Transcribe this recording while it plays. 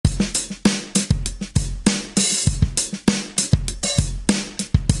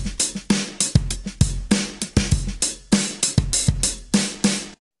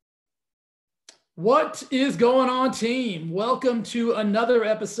What is going on, team? Welcome to another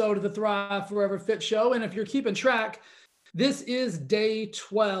episode of the Thrive Forever Fit Show. And if you're keeping track, this is day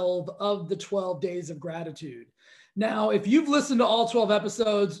 12 of the 12 days of gratitude. Now, if you've listened to all 12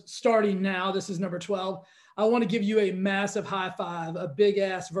 episodes starting now, this is number 12. I want to give you a massive high five, a big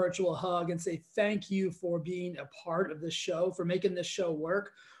ass virtual hug, and say thank you for being a part of this show, for making this show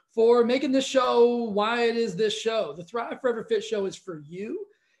work, for making this show why it is this show. The Thrive Forever Fit Show is for you.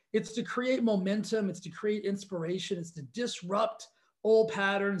 It's to create momentum. It's to create inspiration. It's to disrupt old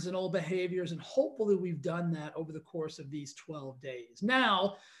patterns and old behaviors. And hopefully we've done that over the course of these 12 days.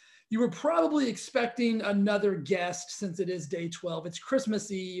 Now, you were probably expecting another guest since it is day 12. It's Christmas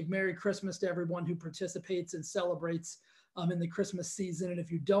Eve. Merry Christmas to everyone who participates and celebrates in the Christmas season. And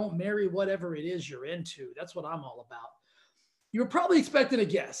if you don't, marry whatever it is you're into. That's what I'm all about. You were probably expecting a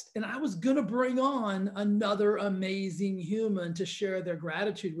guest, and I was going to bring on another amazing human to share their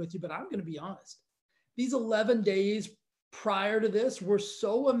gratitude with you, but I'm going to be honest. These 11 days prior to this were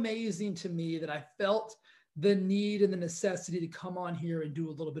so amazing to me that I felt the need and the necessity to come on here and do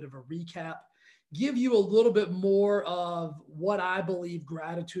a little bit of a recap, give you a little bit more of what I believe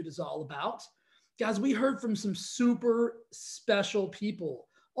gratitude is all about. Guys, we heard from some super special people.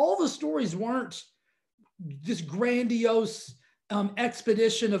 All the stories weren't this grandiose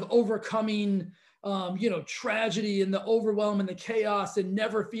expedition of overcoming, tragedy and the overwhelm and the chaos and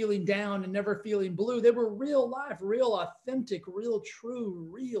never feeling down and never feeling blue. They were real life, real authentic, real true,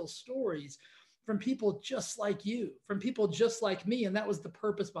 real stories from people just like you, from people just like me. And that was the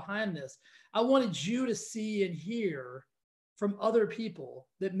purpose behind this. I wanted you to see and hear from other people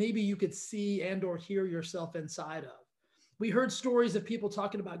that maybe you could see and or hear yourself inside of. We heard stories of people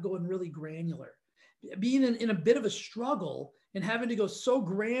talking about going really granular, being in a bit of a struggle and having to go so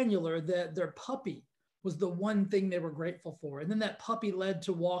granular that their puppy was the one thing they were grateful for. And then that puppy led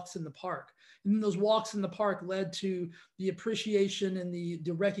to walks in the park. And then those walks in the park led to the appreciation and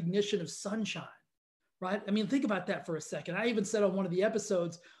the recognition of sunshine, right? I mean, think about that for a second. I even said on one of the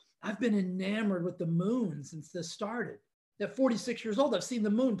episodes, I've been enamored with the moon since this started. At 46 years old, I've seen the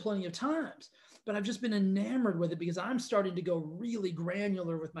moon plenty of times, but I've just been enamored with it because I'm starting to go really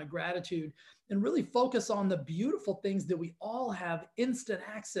granular with my gratitude and really focus on the beautiful things that we all have instant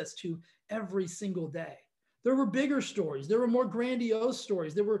access to every single day. There were bigger stories. There were more grandiose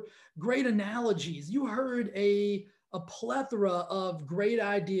stories. There were great analogies. You heard a plethora of great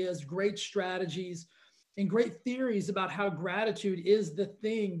ideas, great strategies, and great theories about how gratitude is the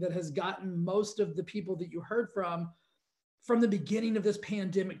thing that has gotten most of the people that you heard from the beginning of this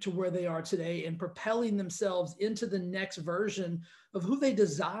pandemic to where they are today and propelling themselves into the next version of who they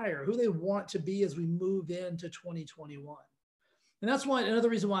desire, who they want to be as we move into 2021. And that's why another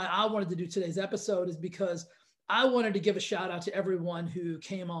reason why I wanted to do today's episode is because I wanted to give a shout out to everyone who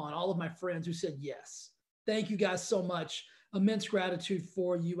came on, all of my friends who said yes. Thank you guys so much. Immense gratitude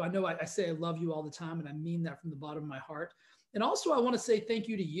for you. I know I say I love you all the time, and I mean that from the bottom of my heart. And also I want to say thank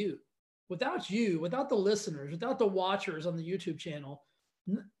you to you. Without you, without the listeners, without the watchers on the YouTube channel,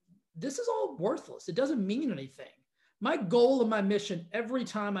 this is all worthless. It doesn't mean anything. My goal and my mission every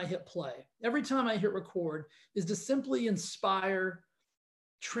time I hit play, every time I hit record, is to simply inspire,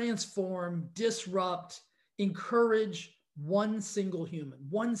 transform, disrupt, encourage one single human,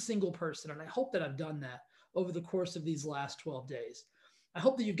 one single person. And I hope that I've done that over the course of these last 12 days. I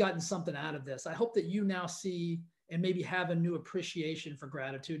hope that you've gotten something out of this. I hope that you now see and maybe have a new appreciation for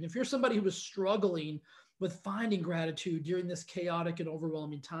gratitude. And if you're somebody who was struggling with finding gratitude during this chaotic and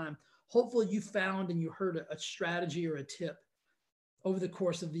overwhelming time, hopefully you found and you heard a strategy or a tip over the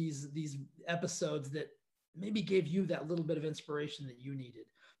course of these episodes that maybe gave you that little bit of inspiration that you needed,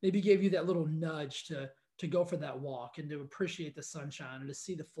 maybe gave you that little nudge to go for that walk and to appreciate the sunshine and to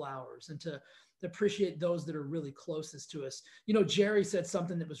see the flowers and to appreciate those that are really closest to us. You know, Jerry said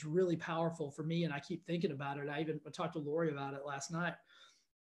something that was really powerful for me, and I keep thinking about it. I talked to Lori about it last night.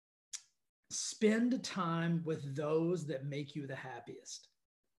 Spend time with those that make you the happiest.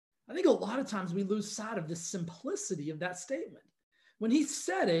 I think a lot of times we lose sight of the simplicity of that statement. When he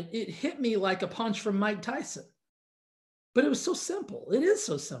said it, it hit me like a punch from Mike Tyson. But it was so simple. It is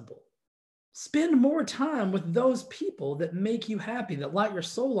so simple. Spend more time with those people that make you happy, that light your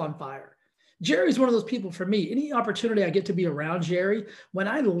soul on fire. Jerry's one of those people for me. Any opportunity I get to be around Jerry, when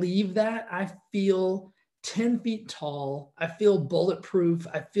I leave that, I feel 10 feet tall. I feel bulletproof.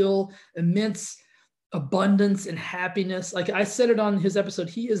 I feel immense abundance and happiness. Like I said it on his episode,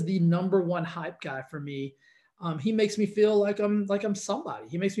 he is the number one hype guy for me. He makes me feel like I'm somebody.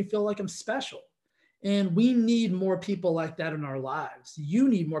 He makes me feel like I'm special. And we need more people like that in our lives. You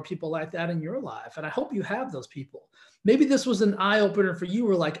need more people like that in your life. And I hope you have those people. Maybe this was an eye opener for you.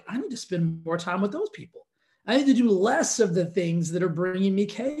 Where like, I need to spend more time with those people. I need to do less of the things that are bringing me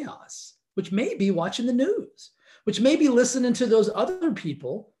chaos, which may be watching the news, which may be listening to those other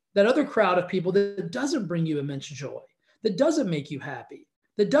people, that other crowd of people that doesn't bring you immense joy, that doesn't make you happy,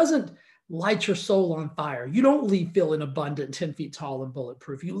 that doesn't light your soul on fire. You don't leave feeling abundant, 10 feet tall and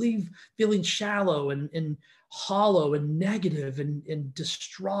bulletproof. You leave feeling shallow and hollow and negative and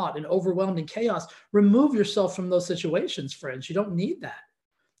distraught and overwhelmed in chaos. Remove yourself from those situations, friends. You don't need that.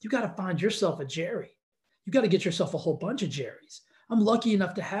 You got to find yourself a Jerry. You got to get yourself a whole bunch of Jerrys. I'm lucky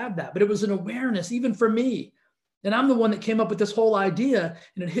enough to have that, but it was an awareness even for me. And I'm the one that came up with this whole idea,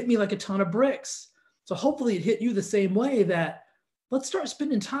 and it hit me like a ton of bricks. So hopefully it hit you the same way, that let's start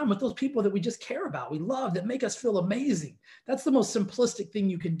spending time with those people that we just care about, we love, that make us feel amazing. That's the most simplistic thing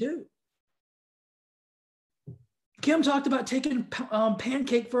you can do. Kim talked about taking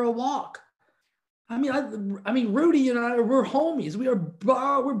Pancake for a walk. I mean, Rudy and I, we're homies. We're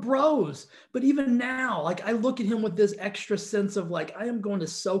bros. But even now, like, I look at him with this extra sense of like, I am going to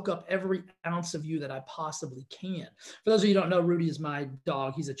soak up every ounce of you that I possibly can. For those of you who don't know, Rudy is my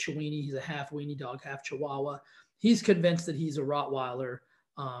dog. He's a Chiweenie. He's a half weenie dog, half Chihuahua. He's convinced that he's a Rottweiler.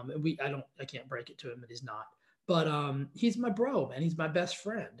 And I can't break it to him that he's not. But he's my bro, man. He's my best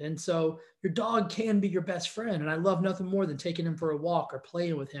friend. And so your dog can be your best friend. And I love nothing more than taking him for a walk or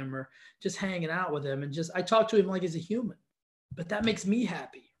playing with him or just hanging out with him. And I talk to him like he's a human. But that makes me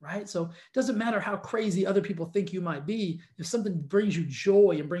happy, right? So it doesn't matter how crazy other people think you might be. If something brings you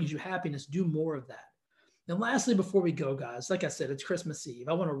joy and brings you happiness, do more of that. And lastly, before we go, guys, like I said, it's Christmas Eve.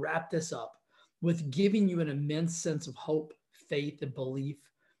 I want to wrap this up with giving you an immense sense of hope, faith, and belief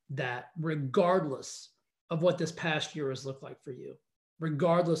that regardless of what this past year has looked like for you,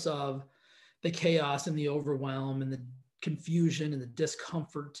 regardless of the chaos and the overwhelm and the confusion and the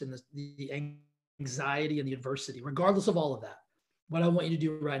discomfort and the anxiety and the adversity, regardless of all of that, what I want you to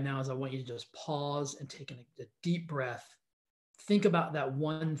do right now is I want you to just pause and take a deep breath. Think about that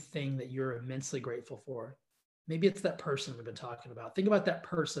one thing that you're immensely grateful for. Maybe it's that person we've been talking about. Think about that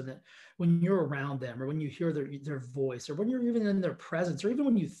person that when you're around them or when you hear their voice or when you're even in their presence or even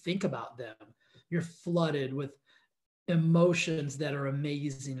when you think about them, you're flooded with emotions that are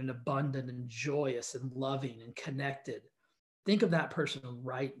amazing and abundant and joyous and loving and connected. Think of that person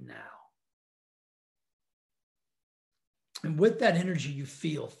right now. And with that energy you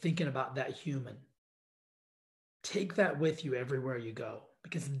feel thinking about that human, take that with you everywhere you go,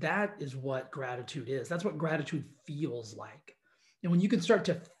 because that is what gratitude is. That's what gratitude feels like. And when you can start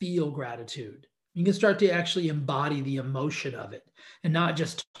to feel gratitude, you can start to actually embody the emotion of it and not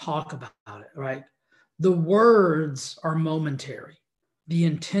just talk about it, right? The words are momentary. The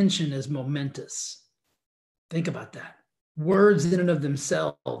intention is momentous. Think about that. Words in and of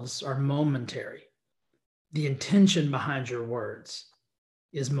themselves are momentary. The intention behind your words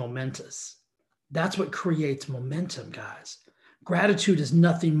is momentous. That's what creates momentum, guys. Gratitude is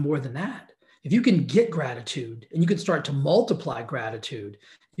nothing more than that. If you can get gratitude and you can start to multiply gratitude,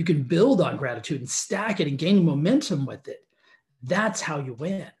 you can build on gratitude and stack it and gain momentum with it. That's how you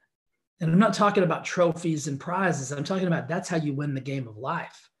win. And I'm not talking about trophies and prizes. I'm talking about that's how you win the game of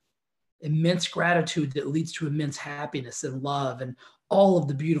life. Immense gratitude that leads to immense happiness and love and all of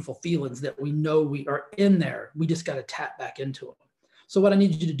the beautiful feelings that we know we are in there. We just got to tap back into them. So what I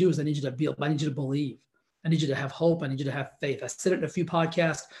need you to do is I need you to believe. I need you to have hope. I need you to have faith. I said it in a few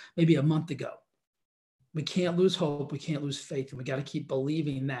podcasts, maybe a month ago. We can't lose hope. We can't lose faith. And we got to keep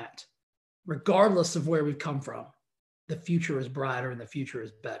believing that regardless of where we've come from, the future is brighter and the future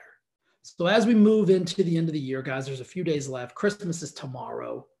is better. So as we move into the end of the year, guys, there's a few days left. Christmas is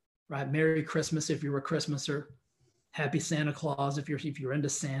tomorrow, right? Merry Christmas if you're a Christmaser. Happy Santa Claus if you're into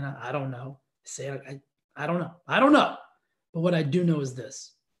Santa. I don't know. I don't know. But what I do know is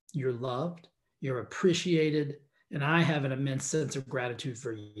this: you're loved, you're appreciated, and I have an immense sense of gratitude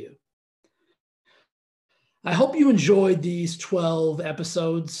for you. I hope you enjoyed these 12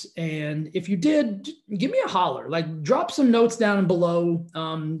 episodes. And if you did, give me a holler, like drop some notes down below.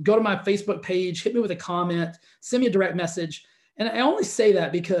 Go to my Facebook page, hit me with a comment, send me a direct message. And I only say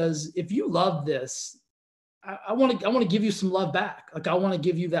that because if you love this, I want to give you some love back. Like I want to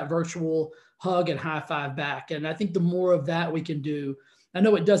give you that virtual hug and high five back. And I think the more of that we can do, I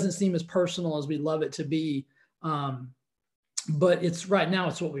know it doesn't seem as personal as we love it to be. But it's right now,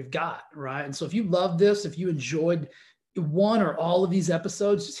 it's what we've got, right? And so if you love this, if you enjoyed one or all of these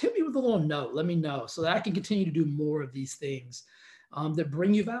episodes, just hit me with a little note. Let me know so that I can continue to do more of these things that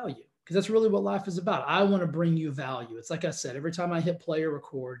bring you value. because that's really what life is about. I want to bring you value. It's like I said, every time I hit play or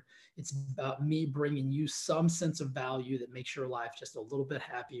record, it's about me bringing you some sense of value that makes your life just a little bit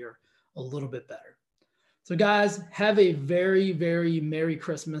happier, a little bit better. So guys, have a very, very Merry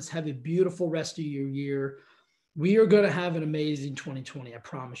Christmas. Have a beautiful rest of your year. We are going to have an amazing 2020. I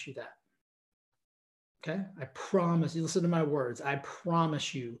promise you that. Okay? I promise you, listen to my words. I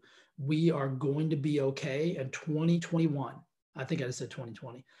promise you, we are going to be okay. And 2021, I think I just said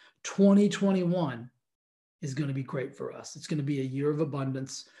 2020. 2021 is going to be great for us. It's going to be a year of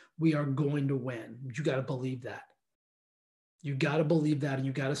abundance. We are going to win. You got to believe that. You got to believe that, and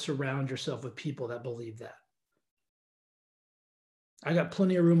you got to surround yourself with people that believe that. I got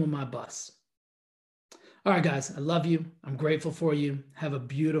plenty of room on my bus. All right, guys, I love you. I'm grateful for you. Have a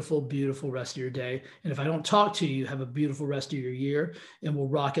beautiful, beautiful rest of your day. And if I don't talk to you, have a beautiful rest of your year, and we'll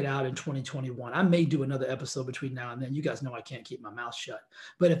rock it out in 2021. I may do another episode between now and then. You guys know I can't keep my mouth shut.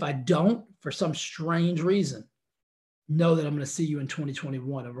 But if I don't, for some strange reason, know that I'm going to see you in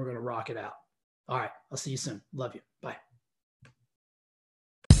 2021, and we're going to rock it out. All right, I'll see you soon. Love you. Bye.